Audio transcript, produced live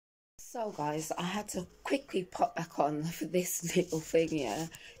So guys, I had to quickly pop back on for this little thing here.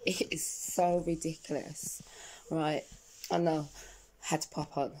 It is so ridiculous, right? I know, I had to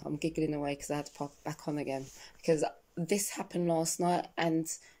pop on. I'm giggling away because I had to pop back on again because this happened last night and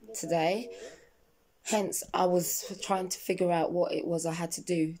today. Hence, I was trying to figure out what it was I had to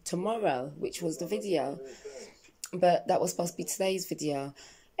do tomorrow, which was the video. But that was supposed to be today's video.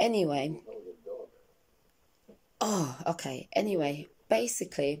 Anyway. Oh, okay. Anyway,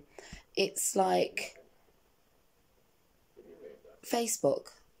 basically, it's like Facebook,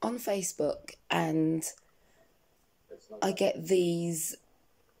 on Facebook, and I get these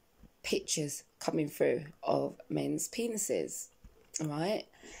pictures coming through of men's penises, right?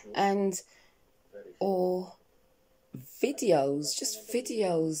 Or videos, just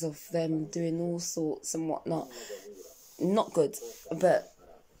videos of them doing all sorts and whatnot. Not good, but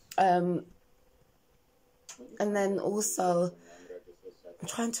and then also I'm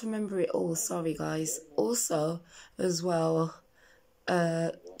trying to remember it all, sorry guys. Also as well,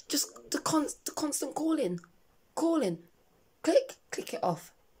 just the constant calling, click it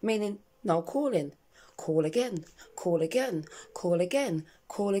off, meaning no calling, call again, call again, call again,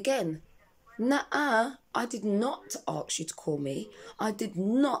 call again. Nuh-uh, I did not ask you to call me. I did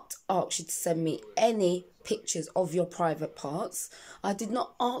not ask you to send me any pictures of your private parts. I did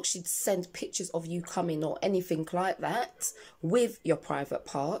not ask you to send pictures of you coming or anything like that with your private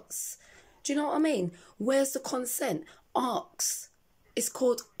parts. Do you know what I mean? Where's the consent? Ask. It's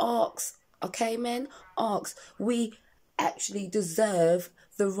called ask. Okay, men? Ask. We actually deserve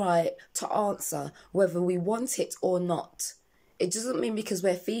the right to answer whether we want it or not. It doesn't mean because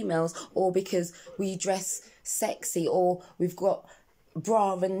we're females or because we dress sexy or we've got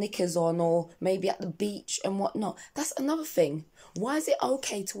bra and knickers on or maybe at the beach and whatnot. That's another thing. Why is it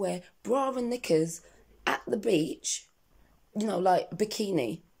okay to wear bra and knickers at the beach, you know, like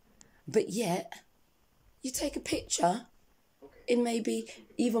bikini, but yet you take a picture in maybe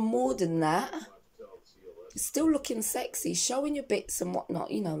even more than that, still looking sexy, showing your bits and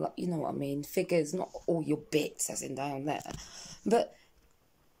whatnot, you know, like, you know what I mean, figures, not all your bits as in down there, but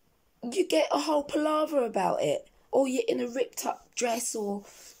you get a whole palaver about it, or you're in a ripped up dress, or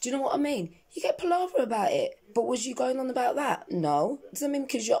do you know what I mean? You get palaver about it. But was you going on about that? No. Doesn't mean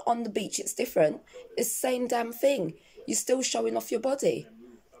because you're on the beach it's different. It's the same damn thing. You're still showing off your body.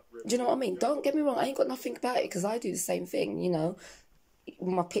 Do you know what I mean? Don't get me wrong, I ain't got nothing about it because I do the same thing, you know.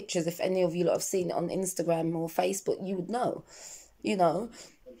 My pictures, if any of you lot have seen it on Instagram or Facebook, you would know, you know,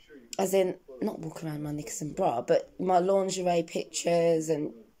 as in not walking around my knickers and bra, but my lingerie pictures,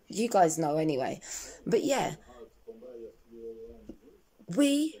 and you guys know anyway. But yeah,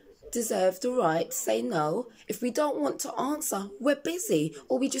 we deserve the right to say no. If we don't want to answer, we're busy,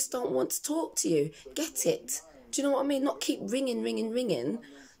 or we just don't want to talk to you. Get it? Do you know what I mean? Not keep ringing,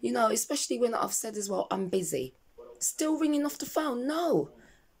 you know, especially when I've said as well, I'm busy. Still ringing off the phone? No.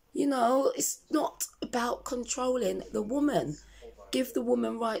 You know, it's not about controlling the woman. Give the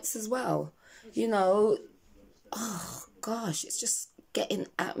woman rights as well. You know, oh gosh, it's just getting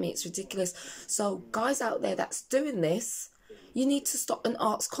at me. It's ridiculous. So guys out there that's doing this, you need to stop and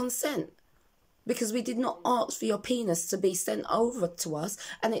ask consent. Because we did not ask for your penis to be sent over to us.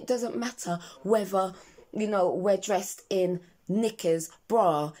 And it doesn't matter whether, you know, we're dressed in knickers,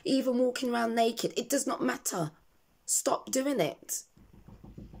 bra, even walking around naked. It does not matter. Stop doing it.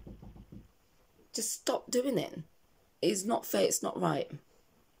 Just stop doing it. It's not fair. It's not right.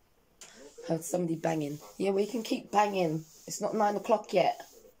 Heard somebody banging. Yeah, we can keep banging. It's not 9 o'clock yet.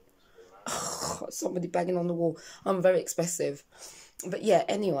 Somebody banging on the wall. I'm very expressive. But yeah,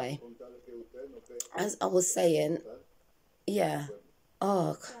 anyway. As I was saying, yeah.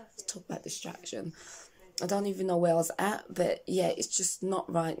 Oh, let's talk about distraction. I don't even know where I was at. But yeah, it's just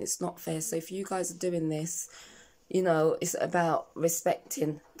not right. It's not fair. So if you guys are doing this, you know, it's about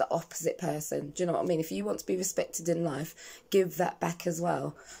respecting the opposite person. Do you know what I mean? If you want to be respected in life, give that back as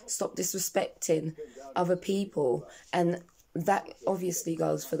well. Stop disrespecting other people. And that obviously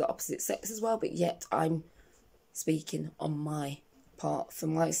goes for the opposite sex as well. But yet I'm speaking on my part for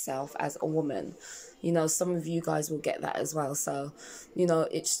myself as a woman. You know, some of you guys will get that as well. So, you know,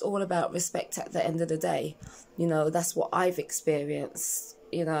 it's all about respect at the end of the day. You know, that's what I've experienced.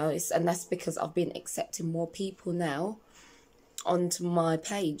 You know, and that's because I've been accepting more people now onto my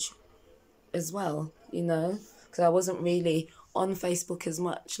page as well, you know, because I wasn't really on Facebook as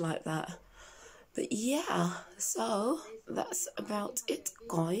much like that. But yeah, so that's about it,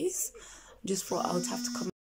 guys. Just thought I would have to come